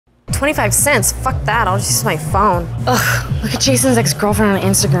25 cents. Fuck that, I'll just use my phone. Ugh, look at Jason's ex-girlfriend on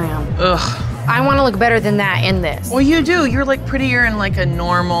Instagram. Ugh. I want to look better than that in this. Well, you do. You're like prettier in like a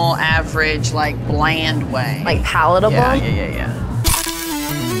normal, average, like bland way. Like palatable? Yeah.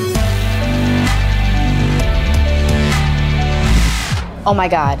 Oh my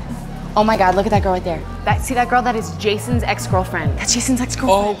God. Oh my God, look at that girl right there. See that girl? That is Jason's ex-girlfriend. That's Jason's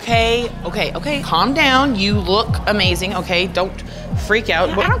ex-girlfriend. Okay. Calm down. You look amazing, okay? Don't freak out.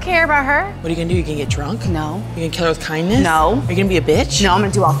 I don't care about her. What are you gonna do? You gonna get drunk? No. You gonna kill her with kindness? No. Are you gonna be a bitch? No, I'm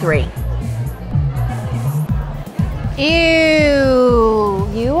gonna do all three. Ew,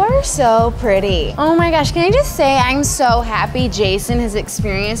 you are so pretty. Oh my gosh, can I just say I'm so happy Jason has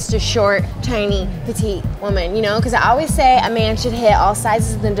experienced a short, tiny, petite woman, you know? Because I always say a man should hit all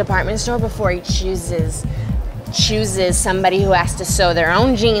sizes in the department store before he chooses somebody who has to sew their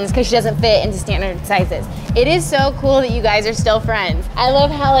own jeans because she doesn't fit into standard sizes. It is so cool that you guys are still friends. I love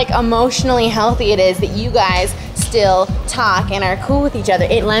how like emotionally healthy it is that you guys still talk and are cool with each other.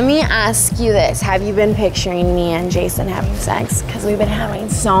 Let me ask you this. Have you been picturing me and Jason having sex? Because we've been having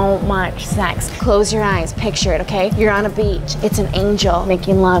so much sex. Close your eyes, picture it, okay? You're on a beach. It's an angel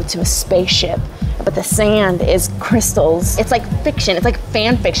making love to a spaceship. But the sand is crystals. It's like fiction, it's like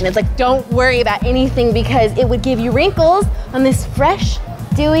fan fiction. It's like, don't worry about anything because it would give you wrinkles on this fresh,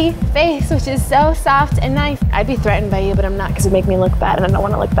 dewy face, which is so soft and nice. I'd be threatened by you, but I'm not because it would make me look bad and I don't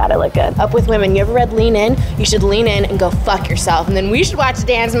want to look bad, I look good. Up with women, you ever read Lean In? You should lean in and go fuck yourself. And then we should watch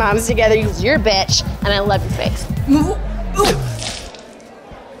Dance Moms together because you're a bitch and I love your face.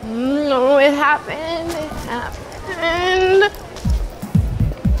 No, it happened.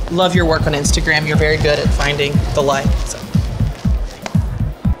 Love your work on Instagram. You're very good at finding the light. So.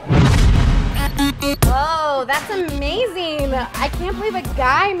 Oh, that's amazing. I can't believe a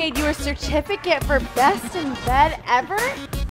guy made you a certificate for best in bed ever.